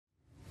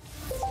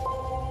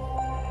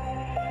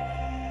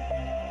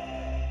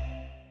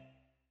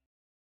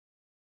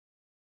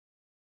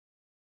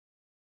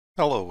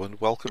Hello and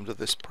welcome to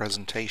this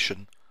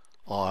presentation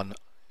on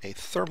a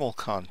thermal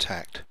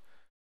contact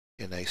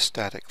in a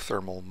static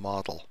thermal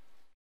model.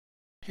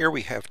 Here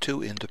we have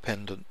two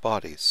independent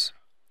bodies.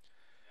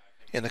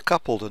 In a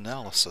coupled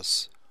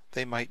analysis,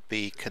 they might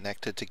be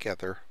connected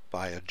together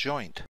by a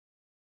joint,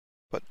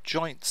 but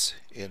joints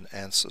in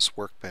Ansys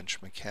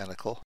Workbench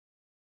Mechanical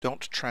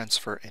don't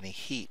transfer any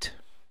heat.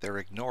 They're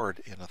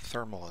ignored in a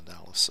thermal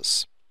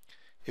analysis.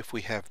 If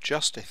we have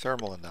just a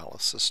thermal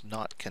analysis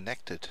not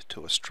connected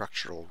to a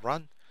structural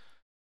run,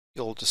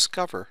 you'll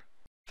discover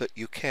that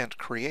you can't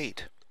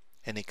create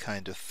any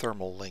kind of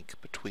thermal link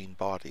between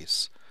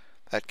bodies.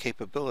 That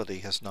capability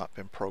has not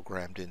been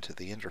programmed into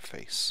the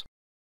interface.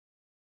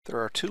 There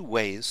are two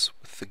ways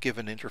with the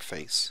given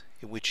interface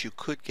in which you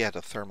could get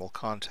a thermal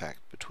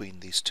contact between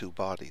these two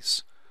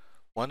bodies.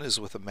 One is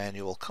with a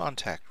manual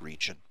contact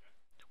region,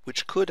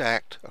 which could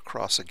act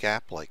across a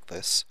gap like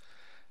this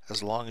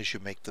as long as you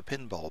make the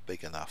pinball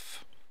big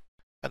enough.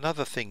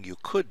 Another thing you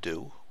could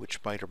do,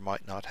 which might or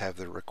might not have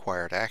the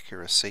required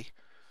accuracy,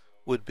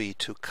 would be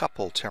to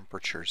couple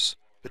temperatures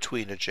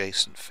between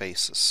adjacent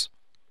faces.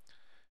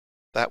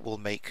 That will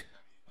make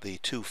the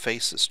two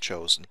faces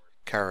chosen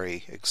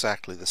carry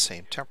exactly the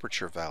same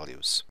temperature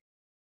values.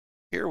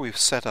 Here we've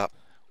set up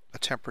a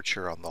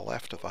temperature on the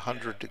left of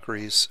 100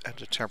 degrees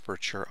and a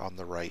temperature on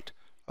the right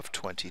of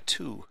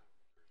 22.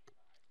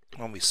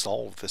 When we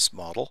solve this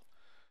model,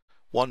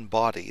 one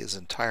body is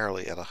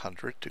entirely at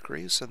 100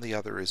 degrees and the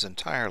other is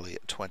entirely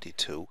at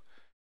 22,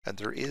 and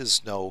there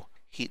is no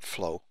heat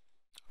flow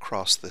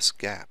across this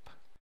gap.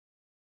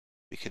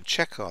 We can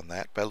check on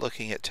that by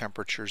looking at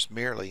temperatures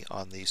merely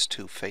on these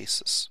two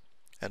faces,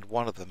 and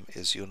one of them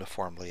is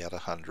uniformly at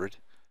 100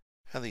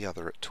 and the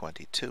other at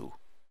 22.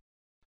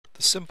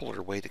 The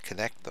simpler way to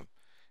connect them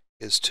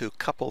is to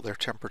couple their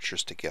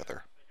temperatures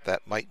together.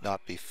 That might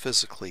not be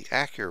physically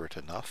accurate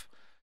enough,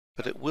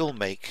 but it will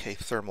make a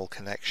thermal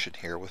connection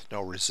here with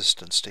no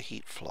resistance to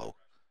heat flow.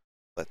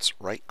 Let's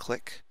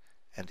right-click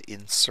and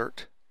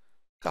insert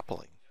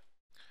coupling.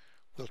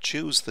 We'll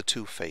choose the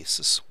two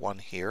faces, one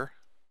here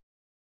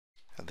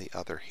and the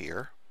other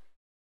here,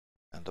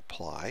 and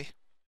apply.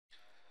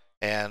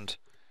 And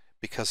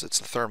because it's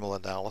a thermal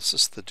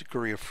analysis, the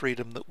degree of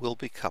freedom that will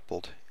be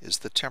coupled is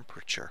the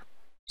temperature.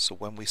 So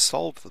when we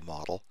solve the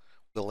model,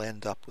 we'll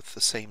end up with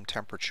the same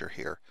temperature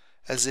here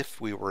as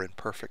if we were in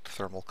perfect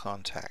thermal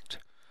contact.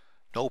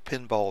 No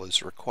pinball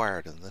is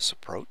required in this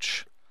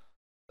approach.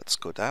 Let's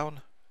go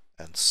down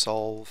and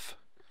solve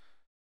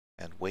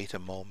and wait a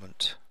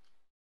moment.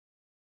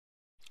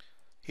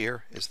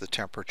 Here is the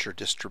temperature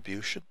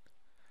distribution.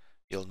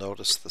 You'll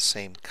notice the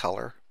same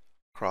color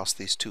across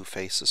these two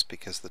faces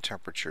because the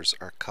temperatures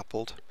are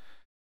coupled.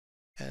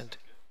 And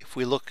if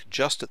we look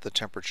just at the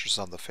temperatures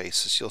on the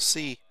faces, you'll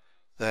see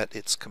that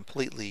it's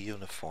completely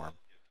uniform.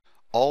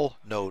 All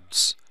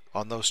nodes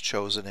on those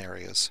chosen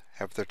areas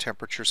have their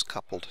temperatures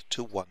coupled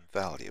to one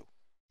value.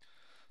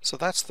 So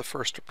that's the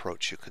first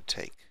approach you could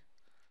take.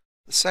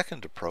 The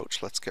second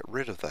approach, let's get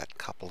rid of that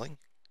coupling,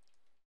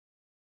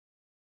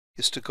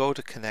 is to go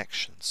to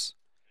Connections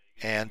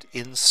and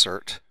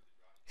insert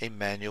a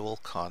manual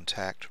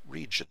contact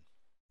region.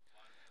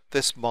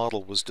 This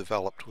model was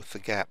developed with the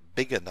gap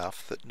big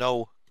enough that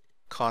no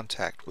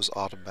contact was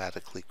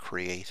automatically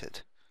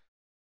created.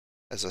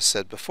 As I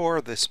said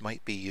before, this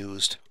might be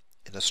used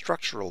in a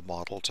structural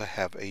model to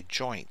have a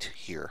joint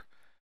here,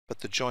 but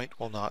the joint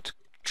will not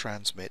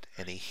transmit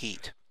any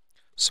heat.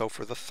 So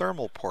for the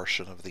thermal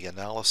portion of the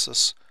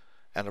analysis,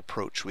 an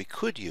approach we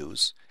could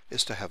use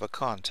is to have a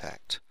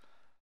contact.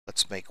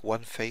 Let's make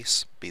one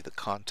face be the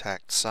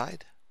contact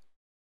side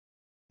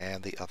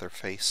and the other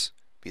face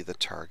be the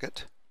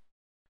target.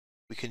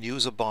 We can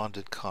use a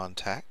bonded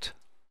contact.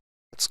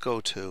 Let's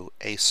go to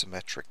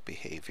asymmetric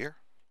behavior.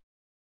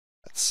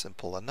 That's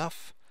simple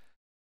enough.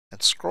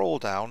 And scroll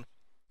down,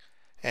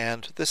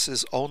 and this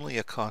is only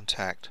a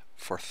contact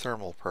for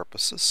thermal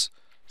purposes,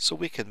 so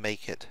we can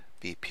make it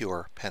be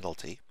pure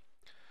penalty.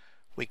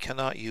 We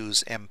cannot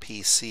use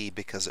MPC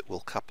because it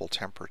will couple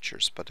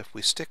temperatures, but if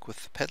we stick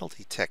with the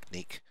penalty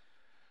technique,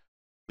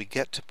 we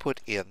get to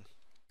put in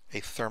a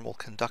thermal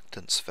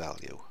conductance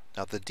value.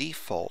 Now the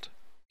default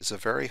is a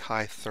very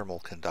high thermal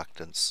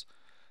conductance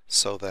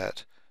so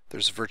that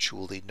there's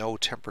virtually no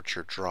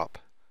temperature drop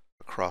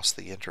across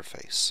the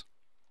interface.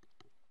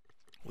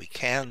 We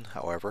can,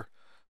 however,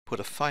 put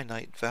a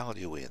finite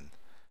value in,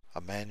 a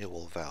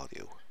manual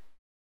value.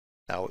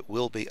 Now it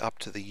will be up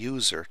to the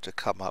user to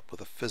come up with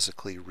a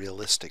physically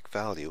realistic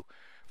value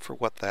for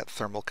what that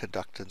thermal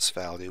conductance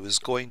value is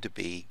going to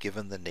be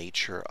given the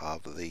nature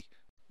of the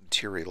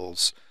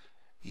materials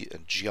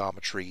and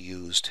geometry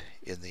used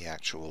in the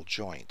actual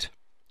joint.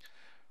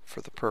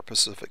 For the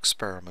purpose of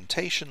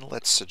experimentation,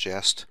 let's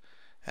suggest,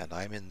 and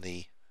I'm in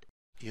the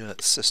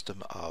unit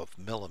system of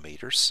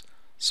millimeters,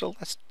 so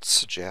let's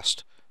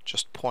suggest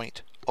just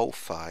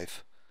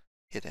 0.05,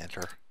 hit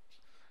enter,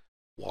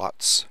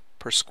 watts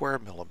per square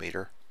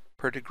millimeter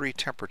per degree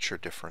temperature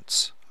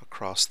difference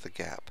across the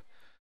gap.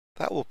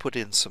 That will put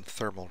in some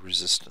thermal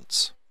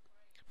resistance,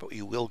 but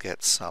you will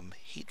get some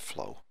heat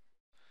flow.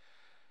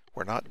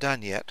 We're not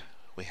done yet.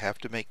 We have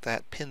to make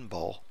that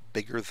pinball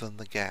bigger than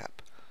the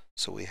gap.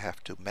 So we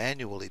have to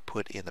manually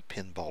put in a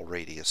pinball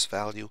radius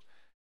value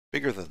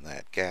bigger than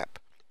that gap.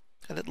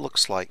 And it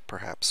looks like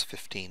perhaps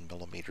 15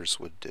 millimeters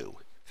would do.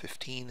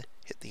 15,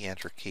 hit the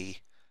enter key,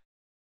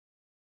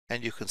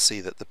 and you can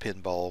see that the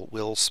pinball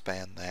will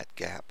span that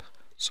gap.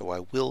 So I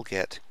will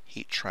get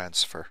heat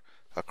transfer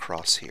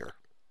across here.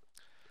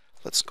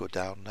 Let's go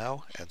down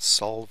now and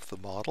solve the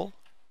model.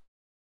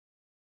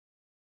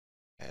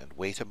 And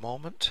wait a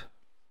moment.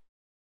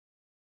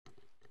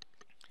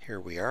 Here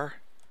we are.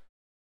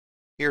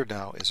 Here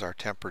now is our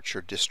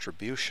temperature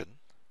distribution.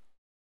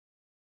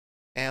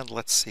 And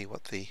let's see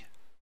what the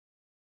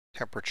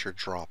temperature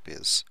drop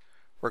is.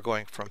 We're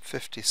going from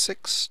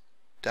 56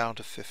 down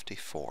to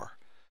 54.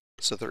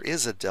 So there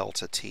is a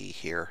delta T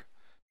here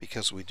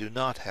because we do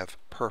not have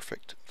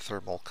perfect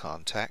thermal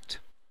contact.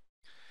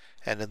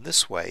 And in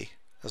this way,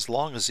 as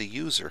long as a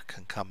user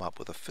can come up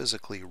with a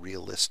physically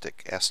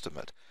realistic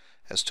estimate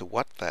as to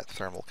what that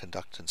thermal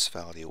conductance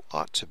value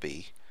ought to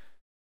be,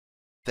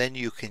 then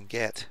you can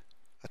get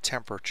a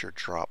temperature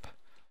drop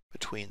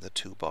between the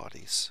two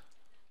bodies.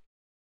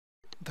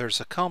 There's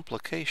a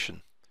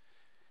complication.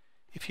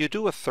 If you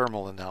do a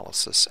thermal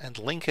analysis and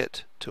link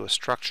it to a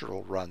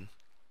structural run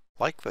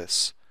like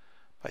this,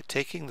 by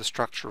taking the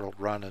structural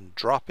run and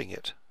dropping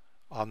it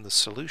on the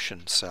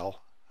solution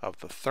cell of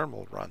the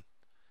thermal run,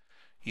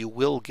 you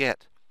will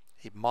get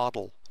a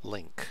model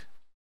link.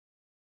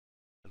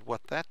 And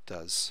what that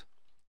does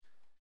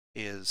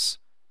is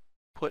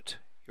put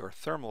your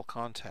thermal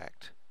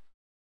contact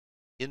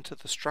into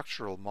the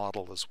structural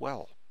model as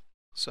well.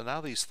 So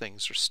now these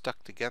things are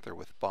stuck together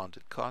with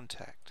bonded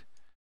contact.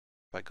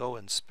 If I go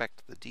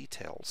inspect the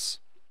details,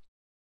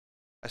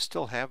 I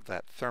still have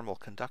that thermal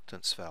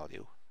conductance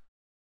value,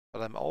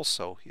 but I'm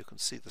also, you can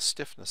see the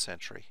stiffness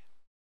entry,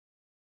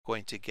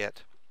 going to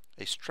get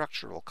a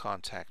structural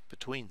contact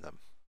between them.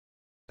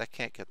 I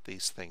can't get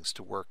these things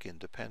to work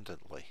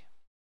independently.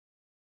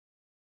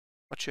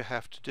 What you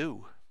have to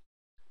do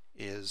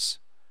is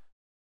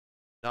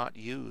not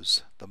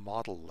use the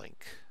model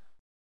link.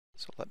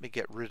 So let me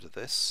get rid of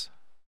this.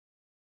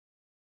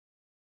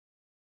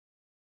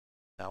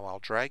 Now I'll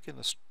drag in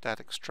a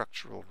static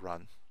structural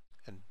run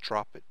and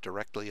drop it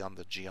directly on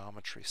the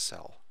geometry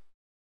cell.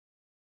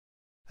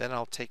 Then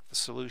I'll take the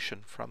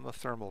solution from the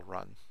thermal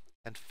run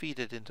and feed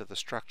it into the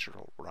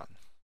structural run.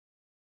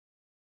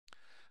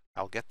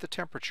 I'll get the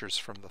temperatures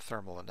from the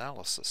thermal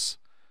analysis,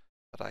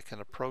 but I can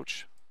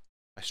approach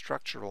my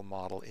structural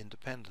model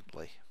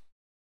independently.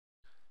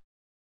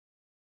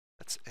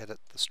 Let's edit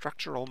the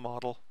structural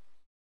model.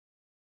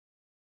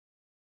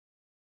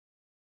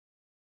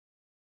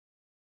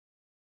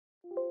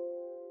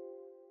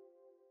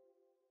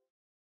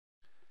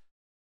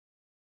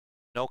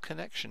 No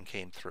connection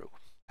came through.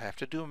 I have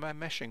to do my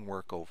meshing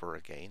work over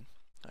again.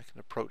 I can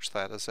approach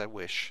that as I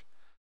wish.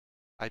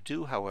 I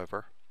do,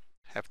 however,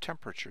 have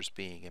temperatures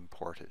being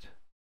imported.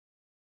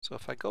 So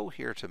if I go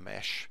here to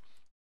mesh,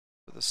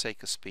 for the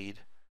sake of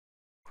speed,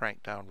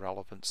 crank down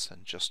relevance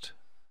and just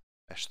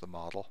mesh the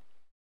model,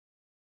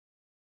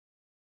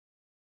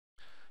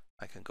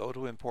 I can go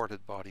to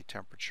imported body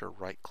temperature,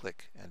 right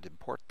click and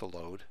import the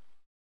load.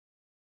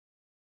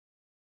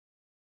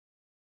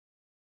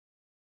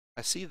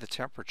 I see the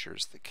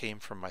temperatures that came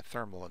from my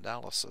thermal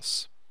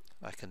analysis.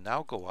 I can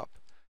now go up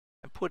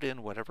and put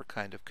in whatever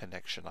kind of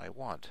connection I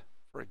want.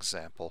 For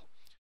example,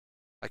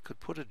 I could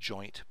put a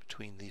joint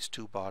between these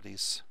two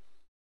bodies.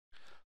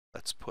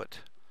 Let's put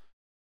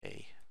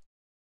a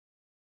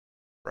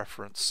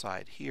reference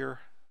side here,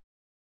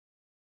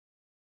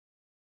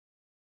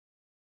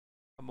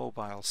 a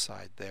mobile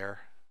side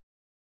there,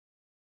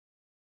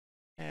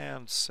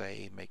 and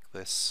say make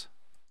this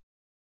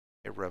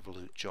a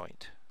revolute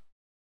joint.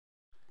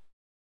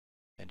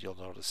 And you'll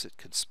notice it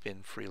can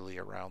spin freely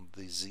around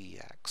the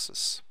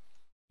z-axis.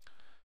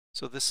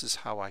 So this is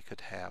how I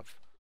could have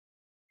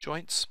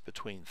joints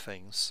between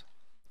things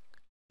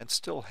and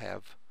still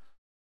have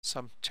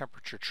some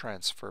temperature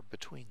transfer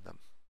between them.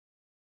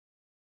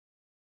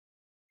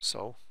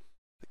 So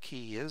the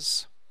key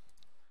is,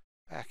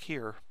 back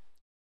here,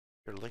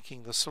 you're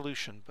linking the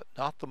solution but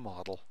not the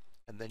model,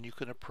 and then you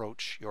can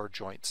approach your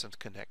joints and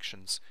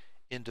connections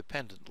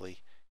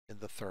independently in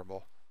the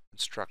thermal and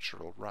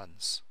structural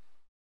runs.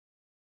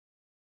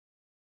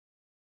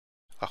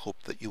 I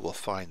hope that you will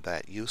find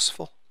that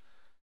useful.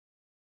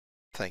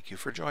 Thank you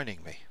for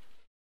joining me.